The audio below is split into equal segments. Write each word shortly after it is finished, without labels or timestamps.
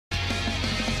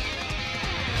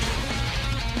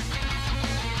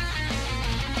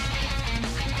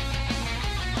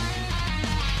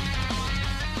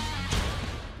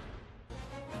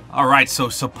Alright, so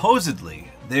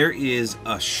supposedly there is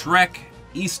a Shrek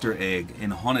Easter egg in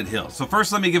Haunted Hills. So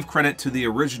first let me give credit to the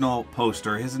original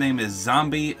poster. His name is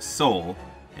Zombie Soul,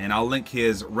 and I'll link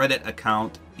his Reddit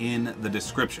account in the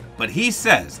description. But he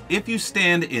says, if you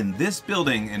stand in this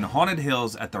building in Haunted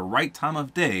Hills at the right time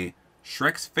of day,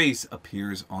 Shrek's face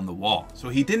appears on the wall. So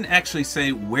he didn't actually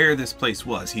say where this place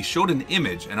was. He showed an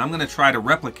image, and I'm going to try to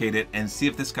replicate it and see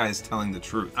if this guy is telling the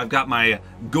truth. I've got my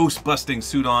ghost-busting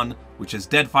suit on, which is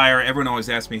Deadfire. Everyone always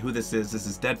asks me who this is. This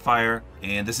is Deadfire,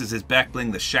 and this is his back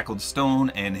bling, the Shackled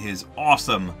Stone, and his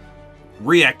awesome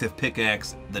reactive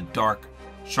pickaxe, the Dark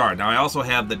Shard. Now I also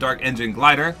have the Dark Engine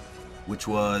Glider, which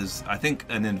was, I think,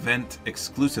 an event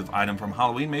exclusive item from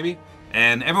Halloween, maybe?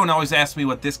 And everyone always asks me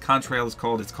what this contrail is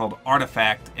called. It's called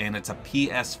Artifact, and it's a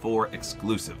PS4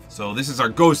 exclusive. So this is our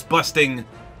ghost-busting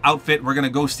outfit. We're going to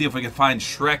go see if we can find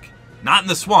Shrek, not in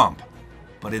the swamp,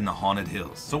 but in the Haunted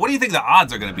Hills. So what do you think the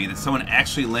odds are going to be that someone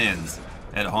actually lands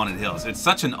at Haunted Hills? It's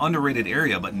such an underrated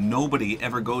area, but nobody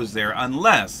ever goes there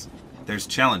unless there's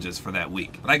challenges for that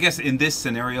week. But I guess in this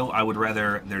scenario, I would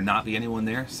rather there not be anyone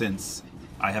there, since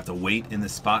I have to wait in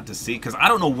this spot to see, because I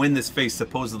don't know when this face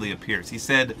supposedly appears. He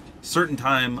said certain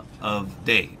time of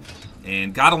day,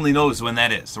 and God only knows when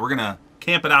that is. So we're gonna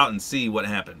camp it out and see what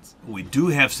happens. We do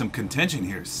have some contention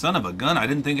here. Son of a gun, I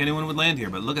didn't think anyone would land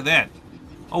here, but look at that.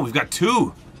 Oh, we've got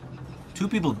two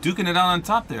people duking it out on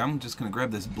top there. I'm just gonna grab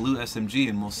this blue SMG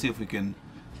and we'll see if we can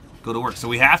go to work. So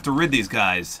we have to rid these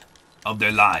guys of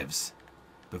their lives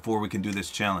before we can do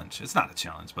this challenge. It's not a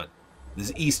challenge, but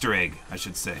this Easter egg, I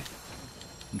should say.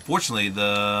 Unfortunately,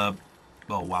 oh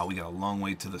wow, we got a long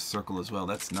way to the circle as well.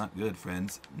 That's not good,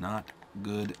 friends. Not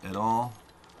good at all.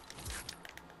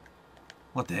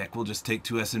 What the heck, we'll just take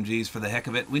 2 SMGs for the heck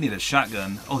of it. We need a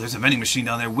shotgun. Oh, there's a vending machine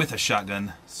down there with a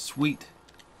shotgun. Sweet.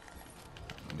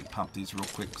 Let me pop these real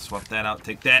quick, swap that out,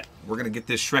 take that. We're gonna get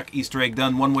this Shrek Easter egg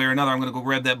done one way or another. I'm gonna go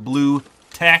grab that blue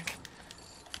tack.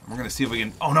 We're gonna see if we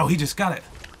can, oh no, he just got it.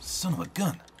 Son of a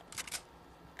gun.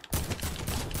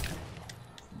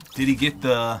 Did he get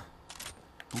the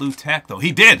blue tack, though?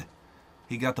 He did!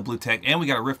 He got the blue tack, and we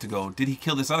got a rift to go. Did he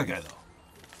kill this other guy, though?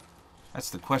 That's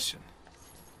the question.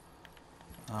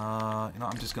 You know,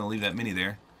 I'm just going to leave that mini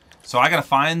there. So I got to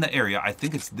find the area. I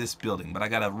think it's this building, but I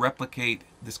got to replicate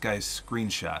this guy's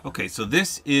screenshot. Okay, so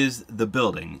this is the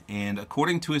building, and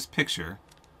according to his picture,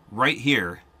 right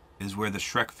here is where the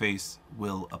Shrek face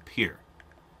will appear.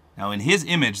 Now, in his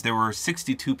image, there were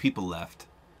 62 people left.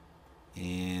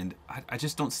 And I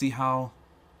just don't see how...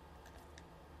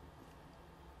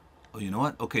 Oh, you know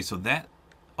what? Okay, so that...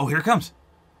 Oh, here it comes.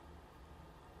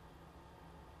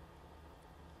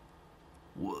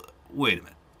 Wait a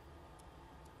minute.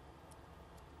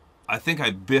 I think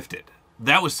I biffed it.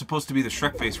 That was supposed to be the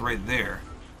Shrek face right there.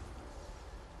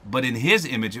 But in his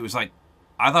image, it was like...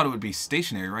 I thought it would be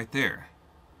stationary right there.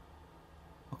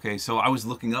 Okay, so I was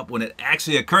looking up when it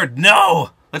actually occurred. No!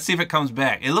 Let's see if it comes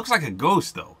back. It looks like a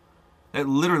ghost, though. It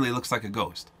literally looks like a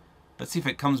ghost. Let's see if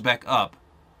it comes back up.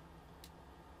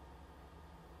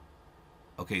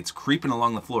 Okay, it's creeping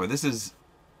along the floor. This is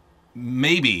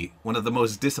maybe one of the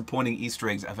most disappointing Easter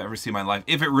eggs I've ever seen in my life.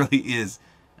 If it really is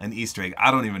an Easter egg,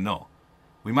 I don't even know.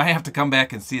 We might have to come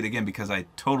back and see it again because I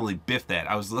totally biffed that.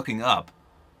 I was looking up.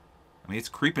 I mean, it's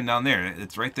creeping down there.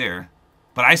 It's right there.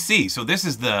 But I see. So this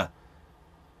is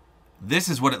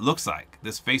what it looks like.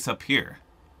 This face up here.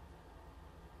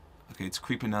 Okay, it's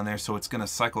creeping down there, so it's going to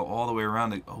cycle all the way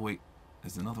around. Oh, wait.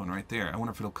 There's another one right there. I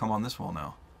wonder if it'll come on this wall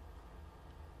now.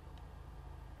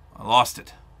 I lost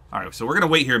it. All right, so we're going to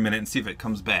wait here a minute and see if it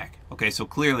comes back. Okay, so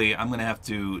clearly I'm going to have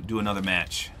to do another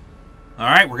match. All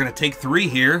right, we're going to take 3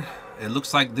 here. It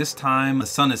looks like this time the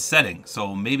sun is setting,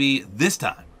 so maybe this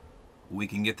time we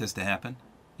can get this to happen.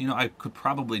 You know, I could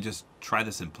probably just try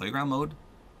this in playground mode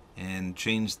and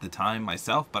change the time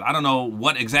myself, but I don't know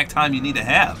what exact time you need to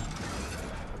have.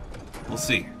 We'll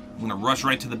see. I'm going to rush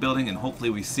right to the building and hopefully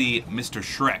we see Mr.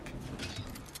 Shrek.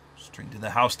 Straight to the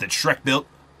house that Shrek built.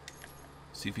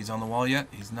 See if he's on the wall yet.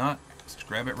 He's not. Let's just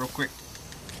grab it real quick.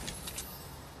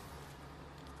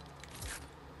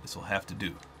 This will have to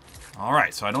do.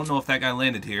 Alright, so I don't know if that guy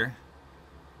landed here.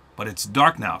 But it's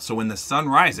dark now, so when the sun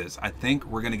rises, I think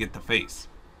we're going to get the face.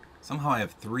 Somehow I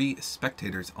have 3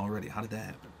 spectators already. How did that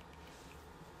happen?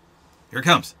 Here it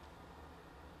comes.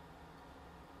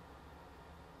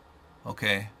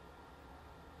 Okay.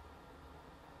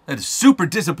 That is super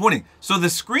disappointing. So the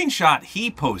screenshot he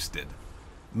posted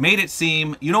made it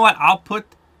seem... You know what? I'll put...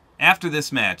 After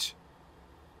this match,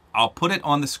 I'll put it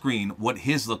on the screen what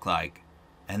his look like.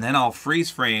 And then I'll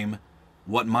freeze frame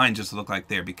what mine just looked like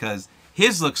there. Because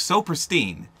his looks so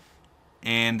pristine.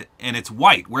 And it's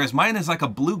white. Whereas mine is like a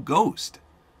blue ghost.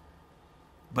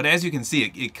 But as you can see,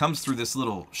 it comes through this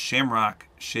little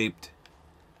shamrock-shaped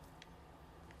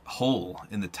hole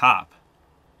in the top.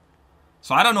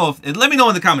 So I don't know if... Let me know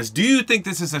in the comments. Do you think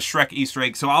this is a Shrek Easter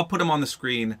egg? So I'll put them on the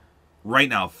screen right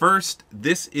now. First,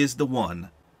 this is the one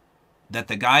that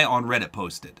the guy on Reddit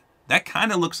posted. That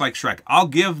kind of looks like Shrek. I'll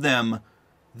give them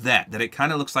that it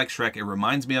kind of looks like Shrek. It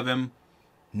reminds me of him.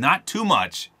 Not too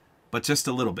much, but just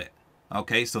a little bit.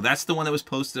 Okay, so that's the one that was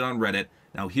posted on Reddit.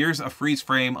 Now here's a freeze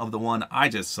frame of the one I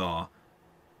just saw.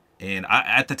 And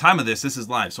at the time of this is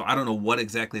live, so I don't know what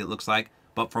exactly it looks like.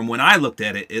 But from when I looked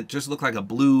at it, it just looked like a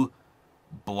blue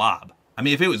blob. I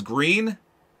mean, if it was green,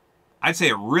 I'd say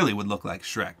it really would look like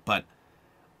Shrek. But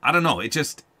I don't know. It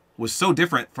just was so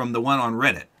different from the one on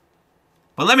Reddit.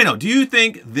 But let me know. Do you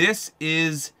think this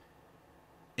is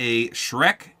a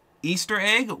Shrek Easter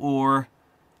egg? Or,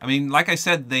 I mean, like I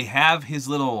said, they have his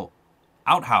little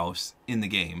outhouse in the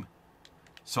game.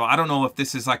 So I don't know if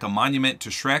this is like a monument to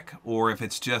Shrek or if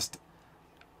it's just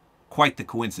quite the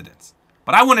coincidence.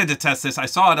 But I wanted to test this. I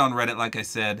saw it on Reddit, like I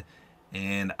said,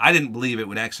 and I didn't believe it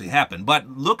would actually happen. But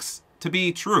looks to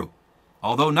be true.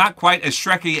 Although not quite as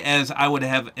Shreky as I would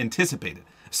have anticipated.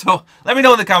 So let me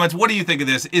know in the comments, what do you think of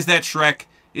this? Is that Shrek?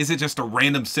 Is it just a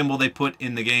random symbol they put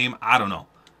in the game? I don't know.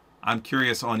 I'm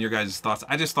curious on your guys' thoughts.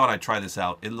 I just thought I'd try this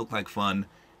out. It looked like fun,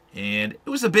 and it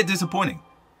was a bit disappointing.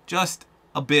 Just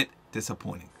a bit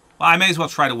disappointing. Well, I may as well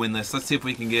try to win this. Let's see if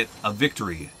we can get a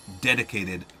victory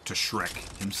dedicated to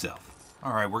Shrek himself.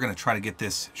 All right, we're going to try to get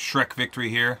this Shrek victory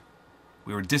here.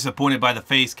 We were disappointed by the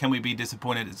face. Can we be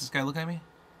disappointed? Does this guy look at me?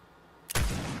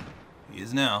 He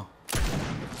is now.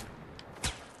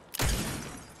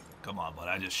 Come on, bud.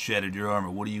 I just shattered your armor.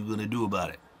 What are you going to do about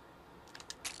it?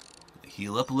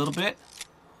 Heal up a little bit.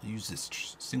 I'll use this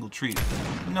single treat.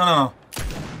 No, no, no.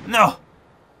 No!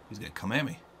 He's going to come at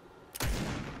me.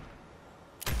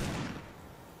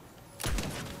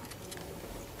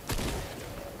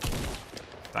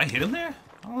 Did I hit him there?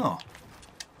 I don't know.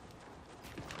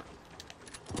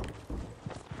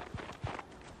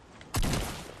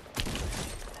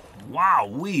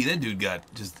 Wow-wee, that dude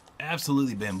got just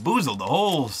absolutely bamboozled the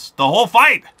whole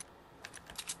fight.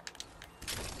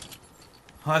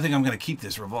 I think I'm gonna keep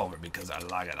this revolver because I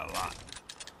like it a lot.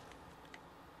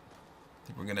 I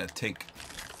think we're gonna take...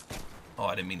 Oh,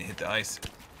 I didn't mean to hit the ice.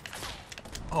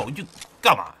 Oh, you...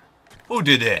 Come on. Who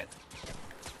did that?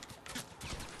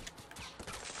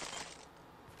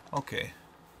 Okay.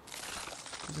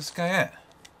 Where's this guy at?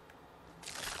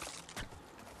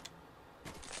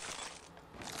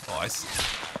 Oh, I see.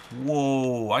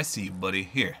 Whoa, I see you, buddy.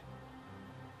 Here.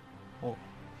 Oh.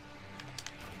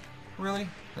 Really?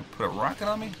 Gonna put a rocket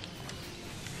on me?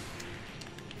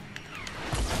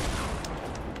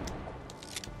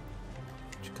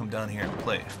 Why don't you come down here and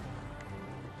play?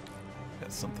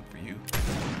 Got something for you.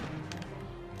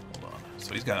 Hold on.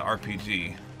 So he's got an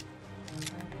RPG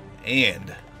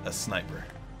and a sniper.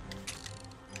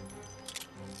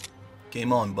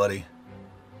 Game on, buddy.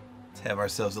 Let's have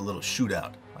ourselves a little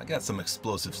shootout. I got some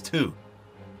explosives too.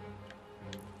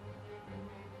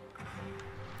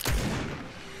 Am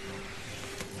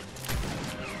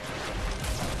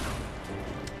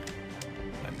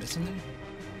I missing them?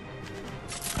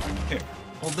 Here,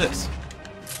 hold this.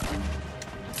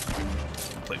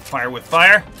 Play fire with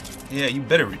fire? Yeah, you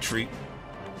better retreat.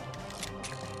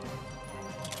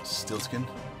 Stiltskin.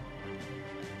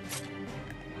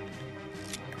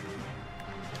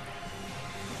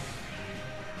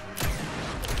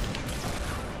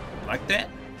 Like that?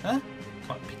 Huh?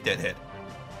 Come on, peek that head.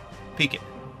 Peek it.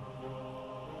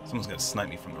 Someone's gonna snipe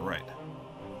me from the right.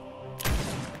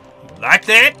 Like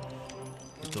that?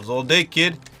 Get those all day,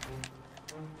 kid.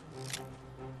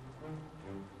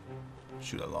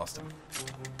 Shoot, I lost him.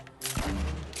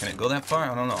 Can it go that far?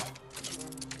 I don't know.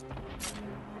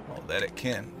 Oh, that it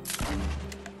can.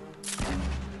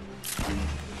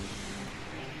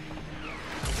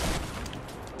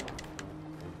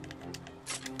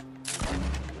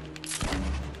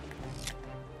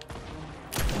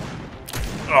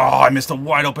 Oh, I missed a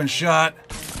wide open shot.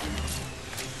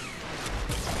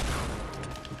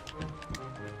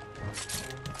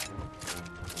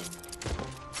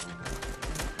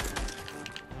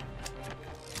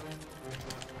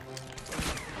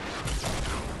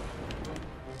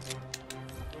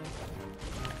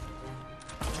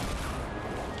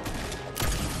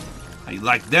 How you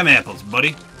like them apples,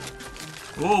 buddy?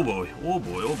 Oh boy, oh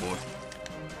boy, oh boy.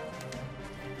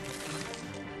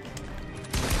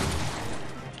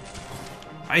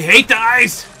 I hate the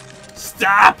ice!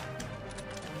 Stop!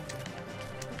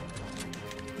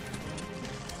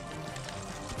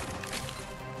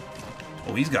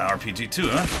 Oh, he's got RPG too,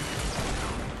 huh?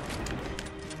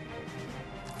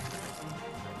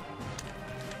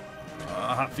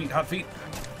 Hot feet, hot feet.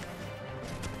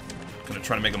 Gonna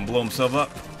try to make him blow himself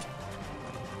up.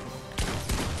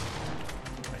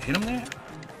 I hit him there?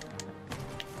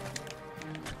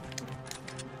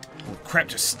 Oh crap,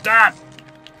 just stop!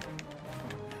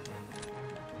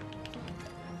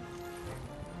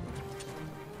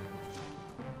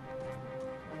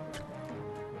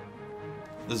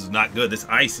 This is not good. This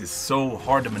ice is so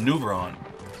hard to maneuver on.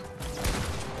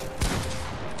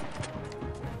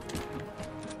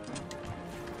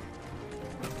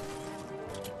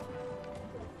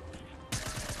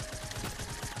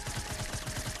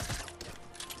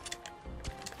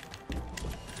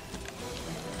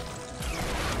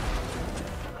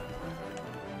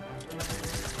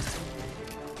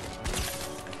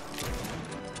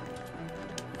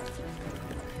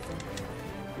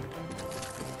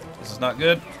 Not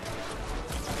good.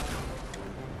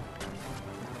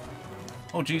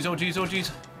 Oh geez, oh geez, oh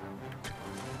geez.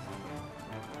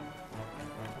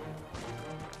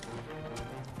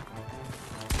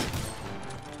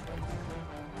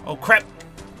 Oh crap.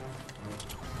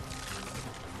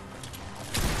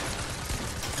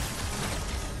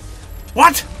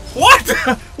 What? What?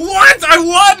 What?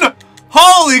 I won!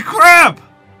 Holy crap!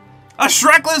 A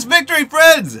Shrekless victory,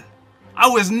 friends! I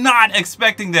was not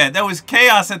expecting that. That was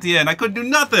chaos at the end. I couldn't do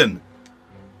nothing.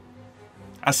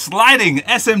 A sliding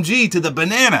SMG to the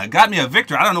banana got me a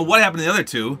victory. I don't know what happened to the other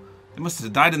two. They must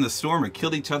have died in the storm or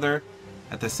killed each other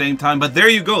at the same time. But there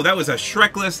you go. That was a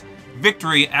Shrekless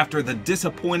victory after the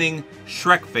disappointing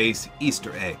Shrek face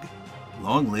Easter egg.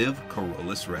 Long live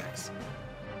Corollas Rex.